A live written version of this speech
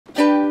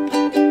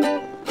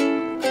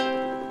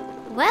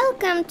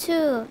Welcome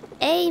to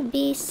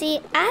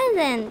ABC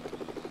Island.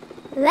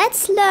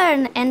 Let's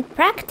learn and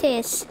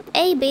practice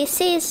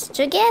ABCs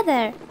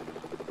together.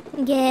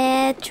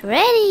 Get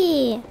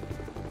ready.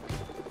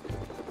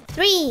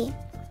 3,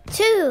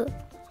 2,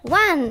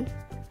 1.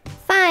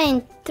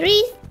 Find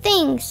 3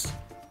 things,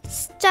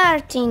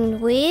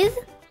 starting with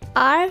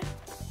R.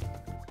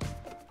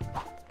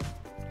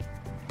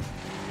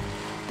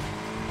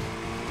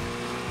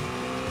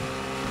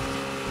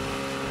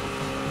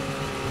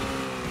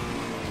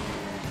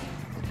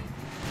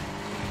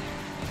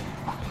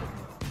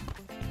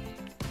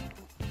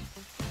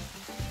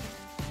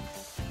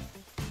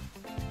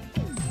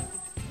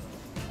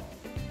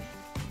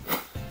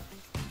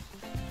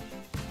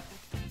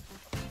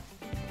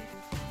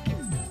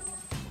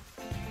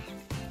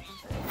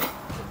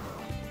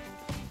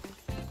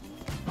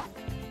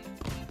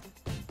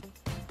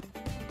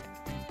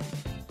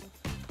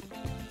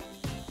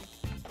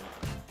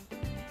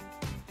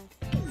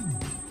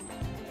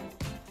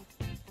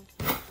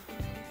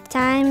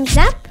 Time's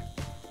up.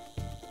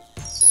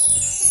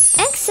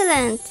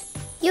 Excellent!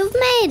 You've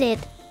made it.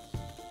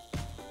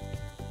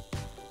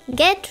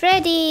 Get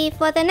ready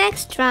for the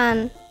next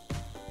run.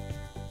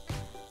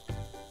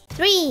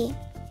 3,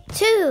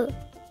 2,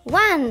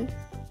 1.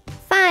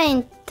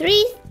 Find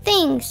 3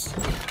 things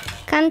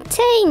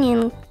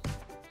containing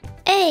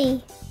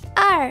A,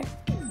 R.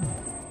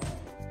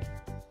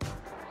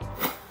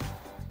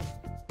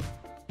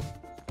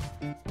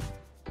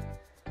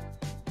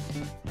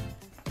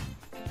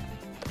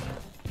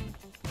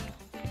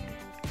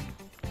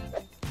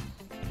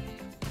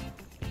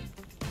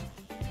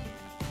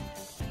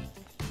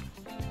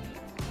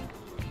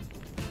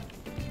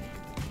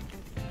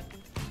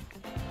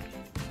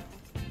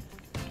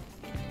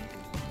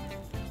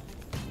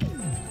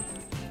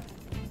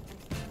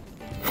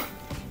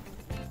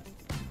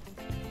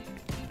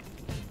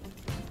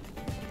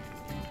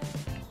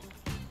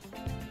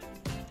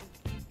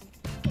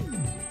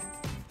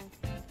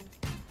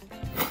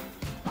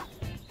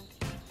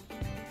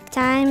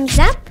 Time's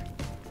up.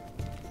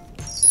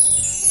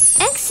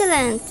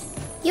 Excellent!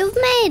 You've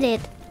made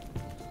it.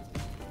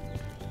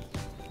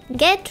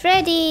 Get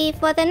ready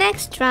for the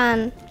next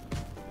run.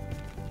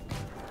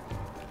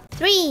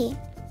 3,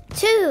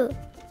 2,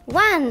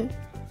 1.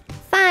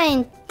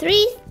 Find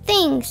 3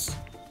 things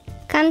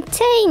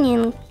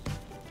containing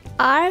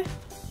R,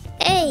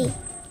 A.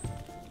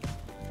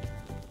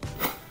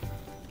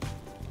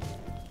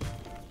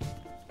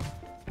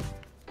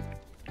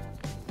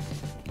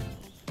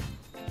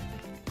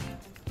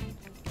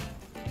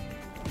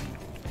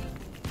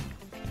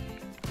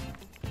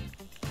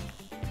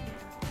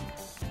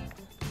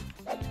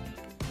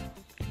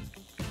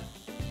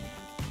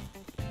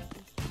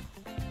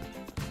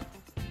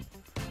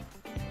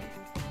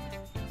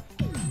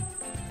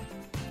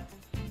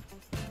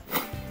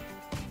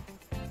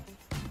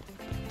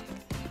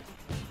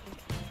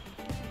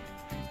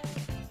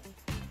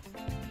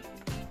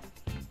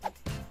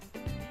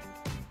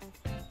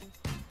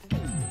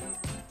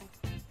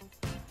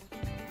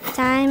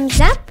 Time's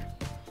up.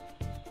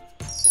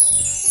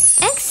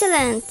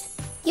 Excellent!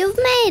 You've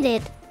made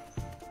it.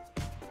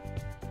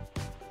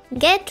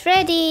 Get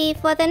ready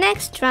for the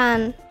next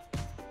run.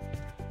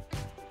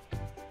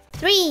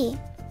 3,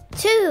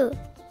 2,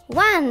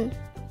 1.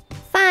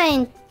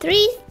 Find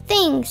 3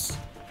 things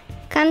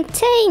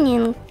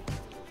containing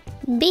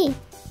B,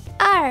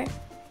 R.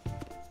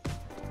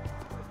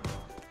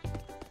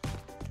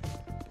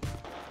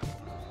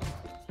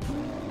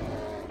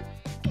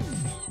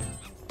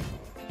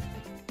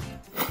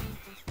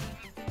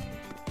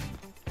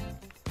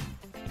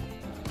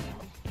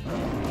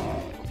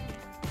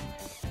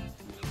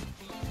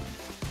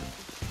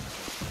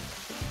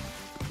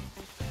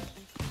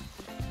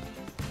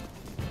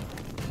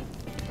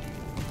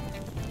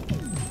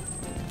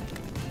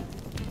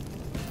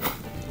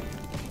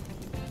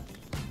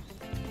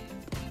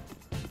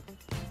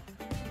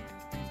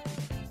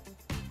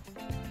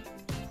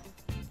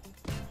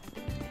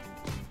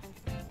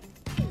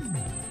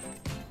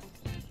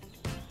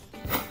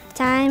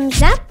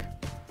 Time's up.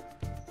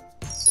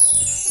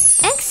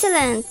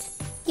 Excellent!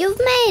 You've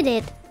made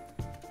it.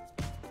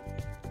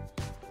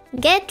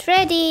 Get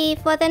ready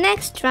for the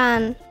next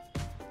run.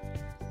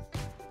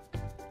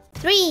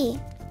 3,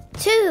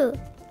 2,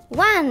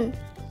 1.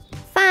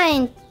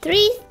 Find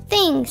 3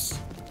 things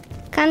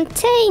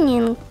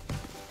containing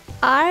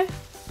R,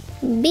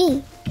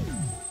 B.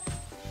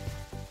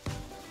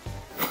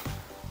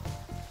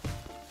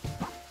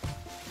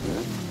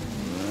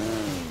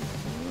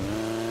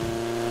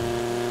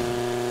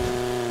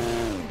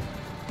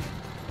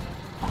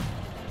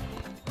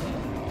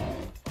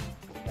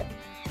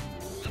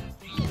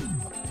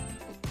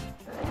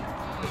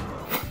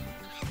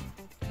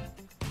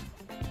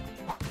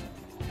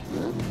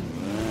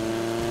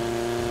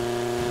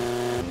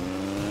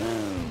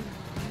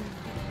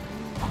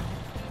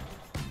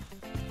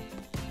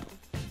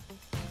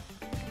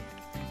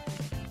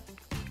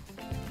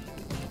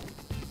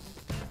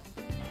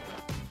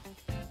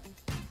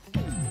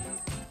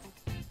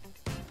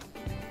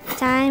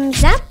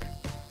 Time's up.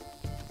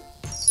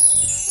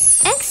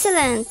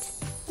 Excellent!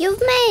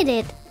 You've made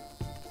it!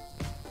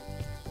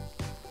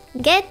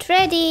 Get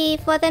ready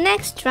for the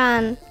next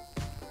run.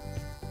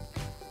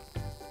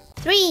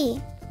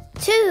 3,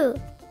 2,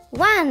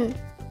 1.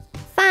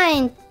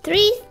 Find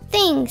 3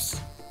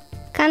 things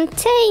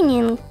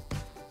containing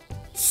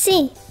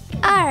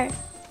CR.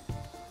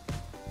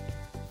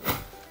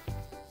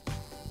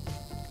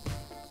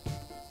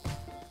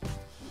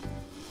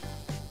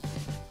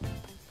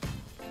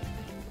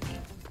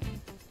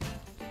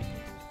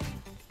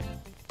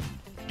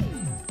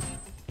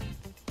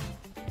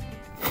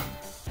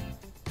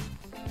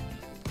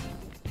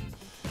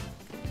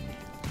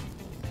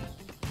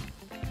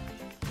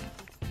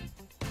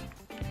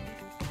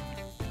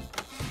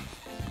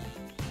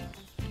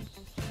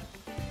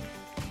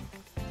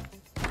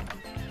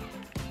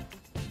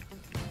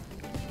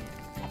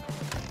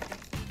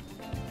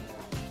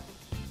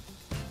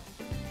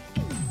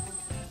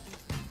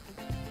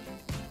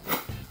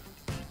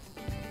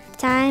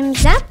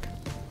 Time's up.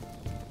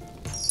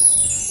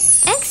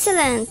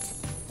 Excellent!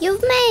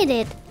 You've made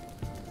it.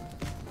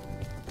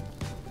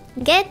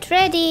 Get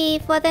ready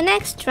for the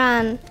next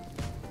run.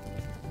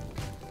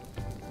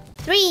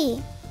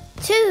 3,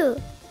 2,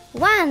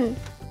 1.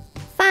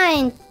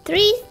 Find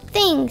 3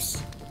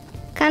 things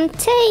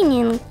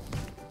containing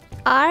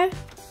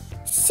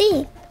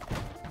RC.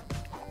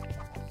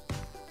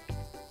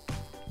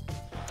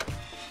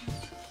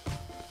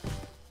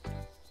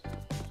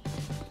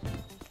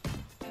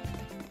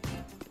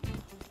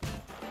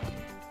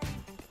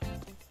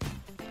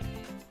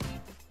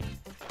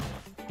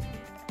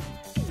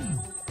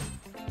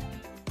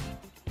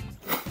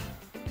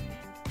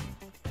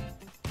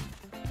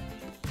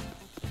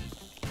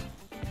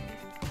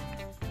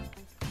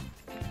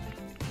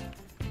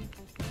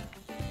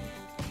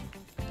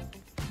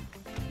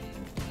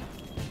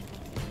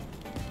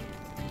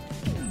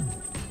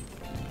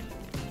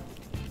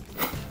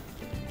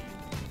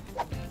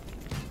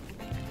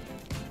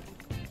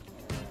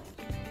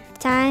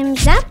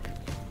 Time's up.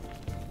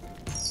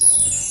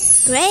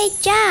 Great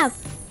job!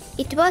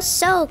 It was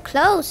so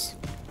close.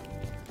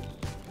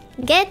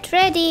 Get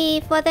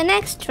ready for the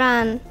next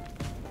run.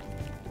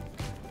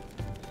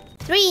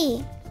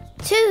 3,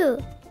 2,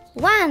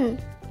 1.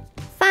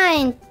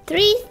 Find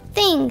 3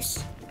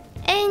 things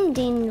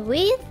ending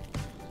with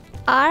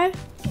R.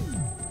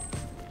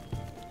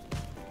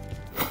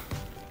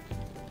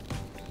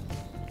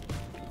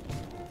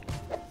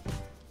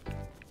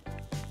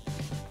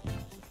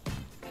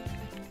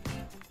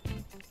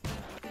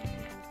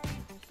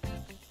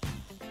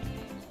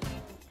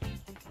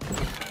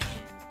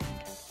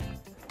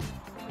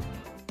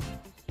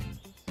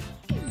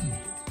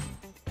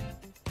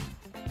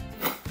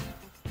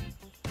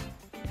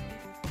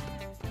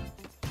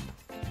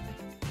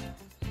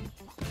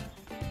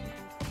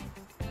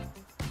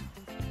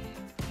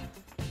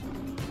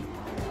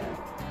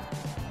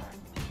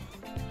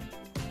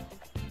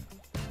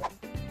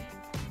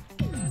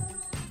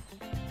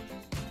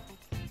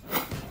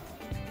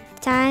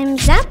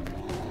 Time's up.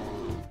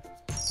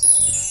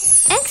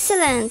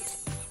 Excellent!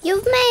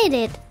 You've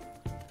made it.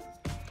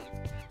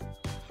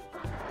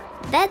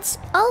 That's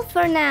all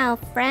for now,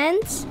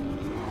 friends.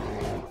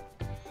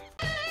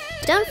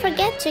 Don't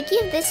forget to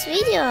give this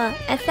video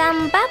a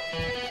thumb up.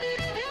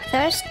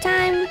 First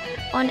time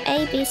on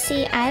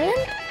ABC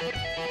Island?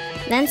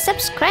 Then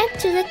subscribe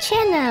to the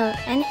channel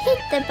and hit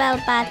the bell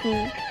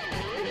button.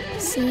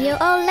 See you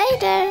all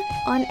later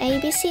on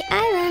ABC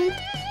Island.